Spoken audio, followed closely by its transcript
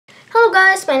Hello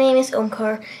guys, my name is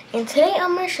Omkar, and today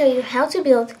I'm going to show you how to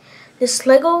build this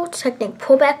Lego Technic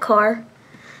pullback car.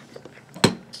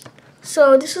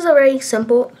 So this is a very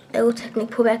simple Lego Technic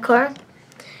pullback car.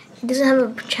 It doesn't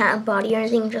have a body or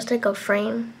anything, just like a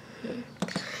frame.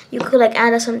 You could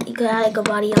add a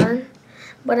body on,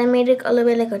 but I made it a little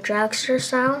bit like a dragster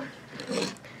style.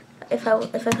 If I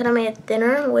could have made it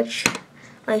thinner, which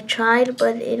I tried,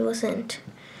 but it wasn't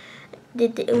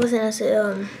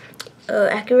as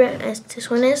accurate as this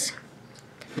one is.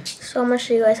 So I'm going to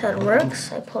show you guys how it works.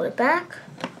 I pull it back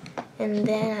and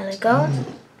then I let go.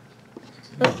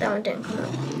 Oh, that one didn't come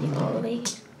out all the way.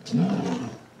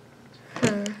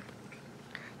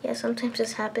 Yeah, sometimes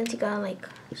this happens. You gotta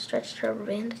stretch the rubber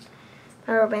band.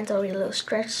 My rubber band's already a little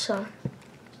stretched, so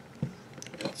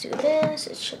let's do this.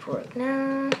 It should work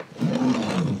now.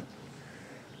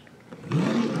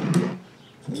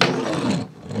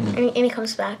 And it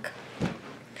comes back.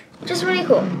 Which is really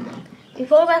cool. If you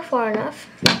pull it back far enough,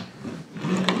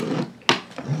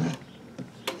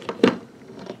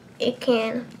 it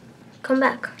can come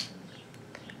back.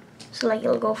 So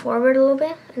it'll go forward a little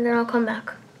bit and then I'll come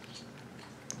back.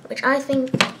 Which I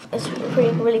think is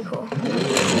really cool.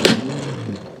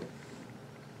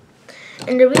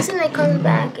 And the reason it comes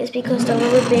back is because the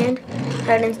rubber band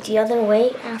tightens the other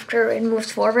way after it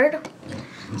moves forward.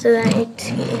 So that it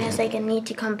has a need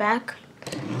to come back.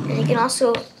 And you can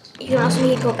also make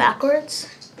it go backwards.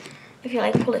 If you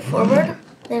pull it forward,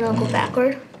 then it'll go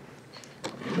backward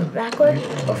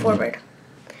or forward.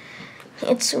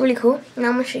 It's really cool. Now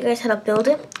I'm going to show you guys how to build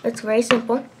it. It's very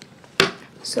simple.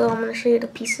 So I'm going to show you the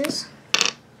pieces.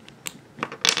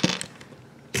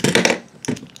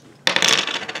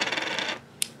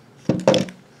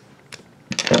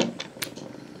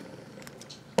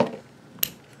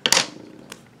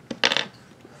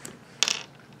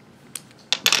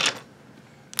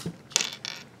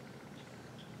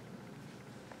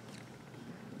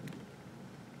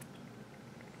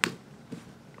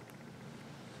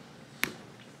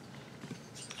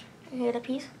 Here's a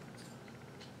piece.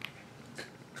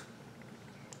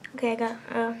 Okay,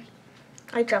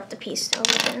 I dropped the piece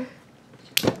over there.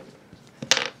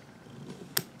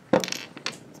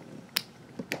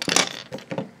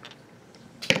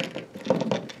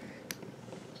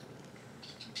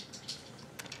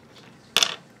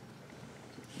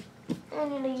 I'm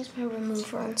going to use my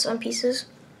remover on some pieces.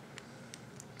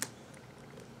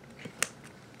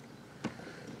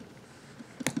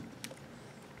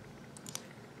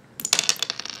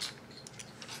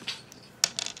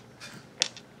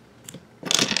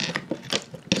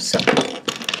 So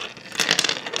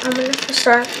we're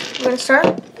gonna start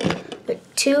with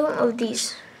two of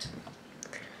these.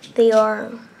 They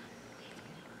are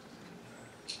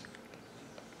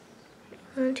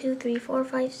 1, 2, 3, 4,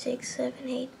 5, 6, 7,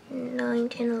 8, 9,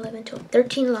 10, 11, 12,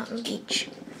 13 long each.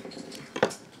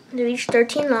 To reach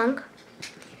 13 long,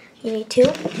 you need two.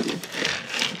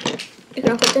 You're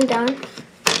gonna put them down,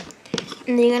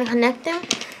 and then you're gonna connect them.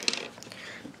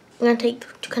 You're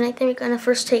gonna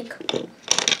first take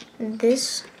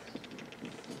these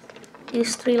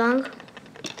three long,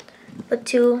 put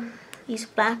these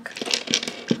black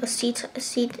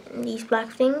these black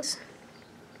things,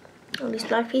 or these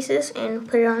black pieces, and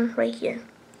put it on right here,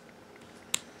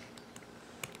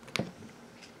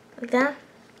 like that.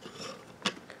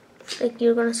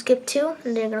 You're gonna skip two,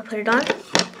 and then you're gonna put it on.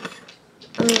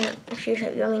 I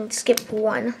mean skip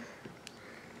one.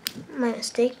 My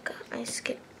mistake. I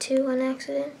skipped two on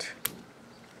accident.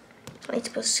 So I'm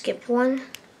supposed to skip one.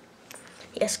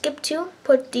 Yeah, skip two,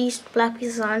 put these black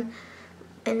pieces on,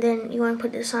 and then you want to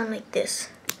put this on like this.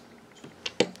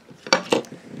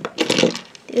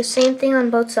 Do the same thing on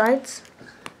both sides.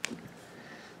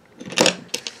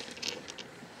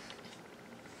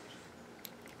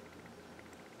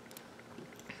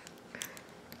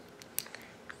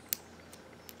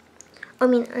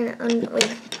 Do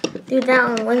that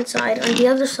on one side. On the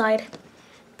other side,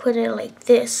 put it like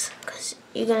this, because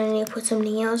you're gonna need to put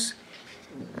something else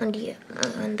on the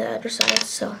other side.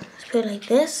 So let's put it like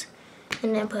this,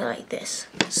 and then put it like this.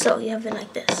 So you have it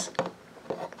like this.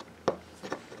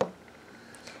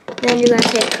 Then you're gonna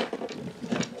take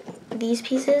these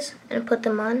pieces and put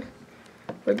them on.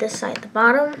 For this side, the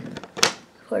bottom.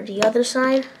 For the other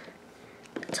side,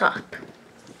 the top.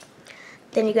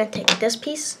 Then you're gonna take this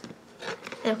piece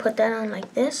and put that on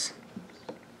like this.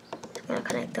 It's gonna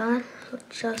connect on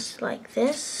just like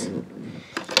this.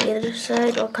 The other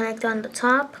side will connect on the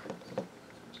top.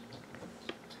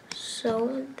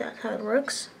 So that's how it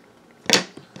works.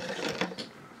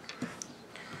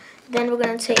 Then we're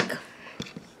gonna take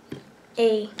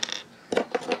a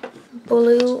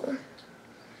blue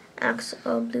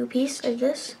blue piece like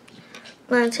this.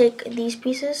 I'm going to take these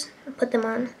pieces and put them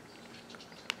on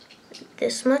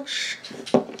this much.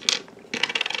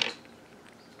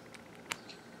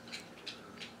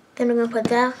 Then we're going to put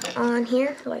that on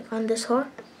here, like on this hole,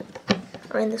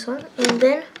 or in this one. And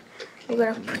then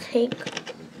we're going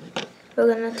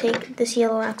to take this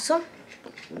yellow axle.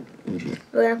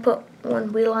 We're going to put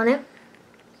one wheel on it.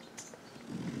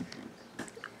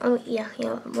 Oh yeah,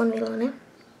 one wheel on it.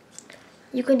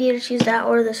 You could either choose that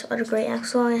or this other gray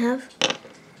axle I have.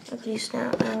 I could use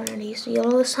that. I wanted to use the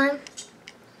yellow this time.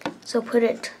 So put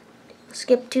it,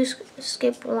 skip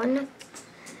one,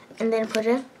 and then put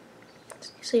it.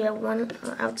 So you have one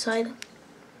outside.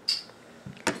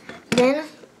 Then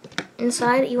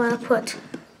inside you want to put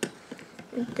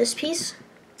this piece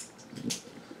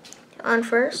on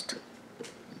first.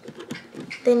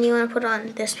 Then you want to put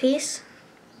on this piece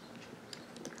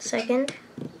second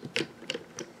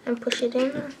and push it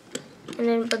in. And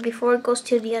then, but before it goes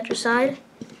to the other side,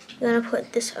 you want to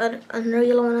put this another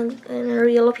yellow one on another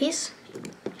yellow piece,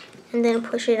 and then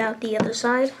push it out the other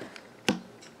side,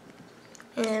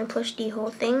 and then push the whole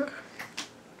thing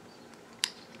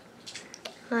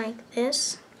like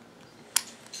this.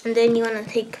 And then you want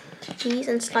to take these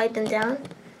and slide them down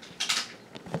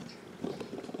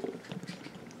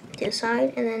to the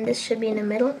side, and then this should be in the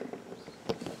middle.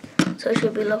 So it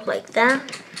should look like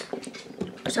that,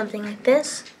 or something like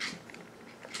this.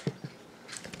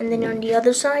 And then on the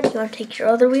other side, you want to take your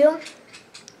other wheel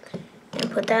and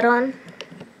put that on.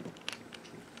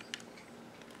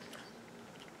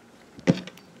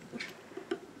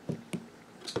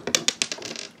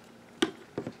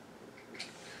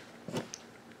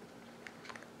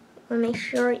 Make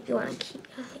sure you want to keep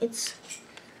it's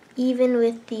even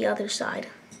with the other side,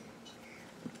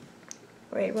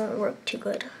 or it won't work too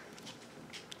good.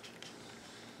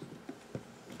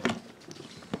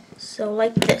 So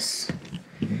like this.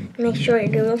 Make sure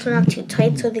your wheels are not too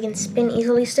tight so they can spin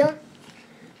easily still.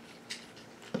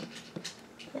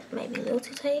 That might be a little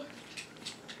too tight.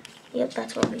 Yep,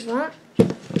 that's what we want.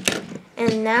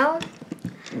 And now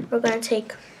we're going to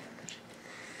take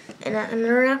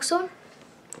another axle.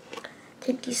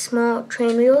 Take these small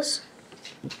train wheels.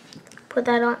 Put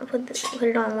that on. Put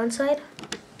it on one side.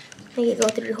 Make it go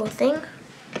through the whole thing.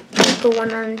 Put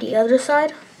one on the other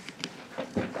side.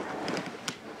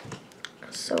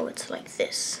 So it's like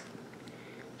this.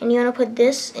 And you want to put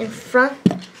this in front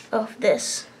of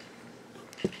this.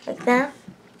 Like that.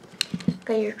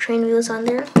 Got your train wheels on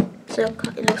there. So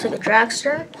it looks like a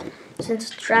dragster, since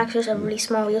dragsters have really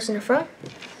small wheels in the front.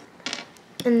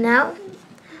 And now,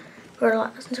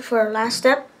 for our last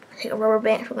step, take a rubber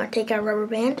band. We're going to take our rubber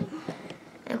band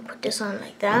and put this on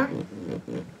like that.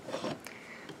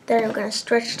 Then we're going to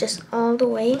stretch this all the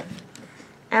way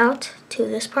out to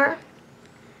this part.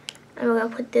 And we're going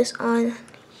to put this on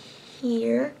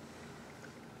here.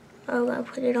 I'm going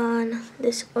to put it on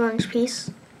this orange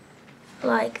piece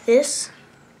like this.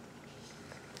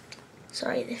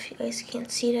 Sorry if you guys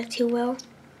can't see that too well.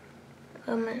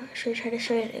 I'm going to try to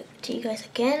show it to you guys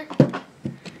again.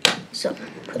 So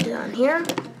put it on here.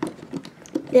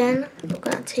 Then we're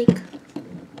going to take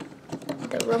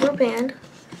the rubber band,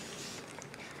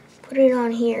 put it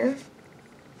on here,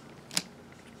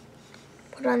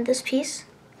 put on this piece,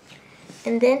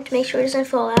 and then to make sure it doesn't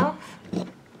fall off,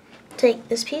 take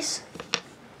this piece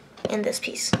and this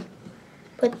piece.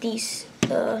 Put these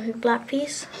black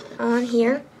piece on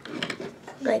here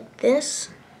like this.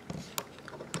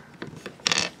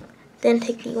 Then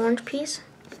take the orange piece,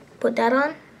 put that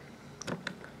on.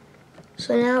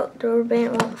 So now the rubber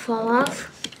band won't fall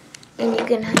off, and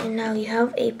now you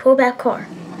have a pullback car.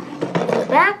 In the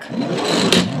back,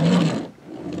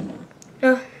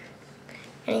 no,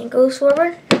 and it goes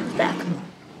forward, back.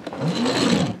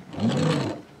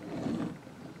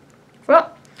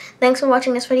 Well, thanks for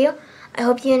watching this video. I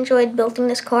hope you enjoyed building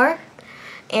this car,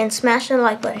 and smash the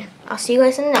like button. I'll see you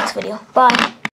guys in the next video. Bye.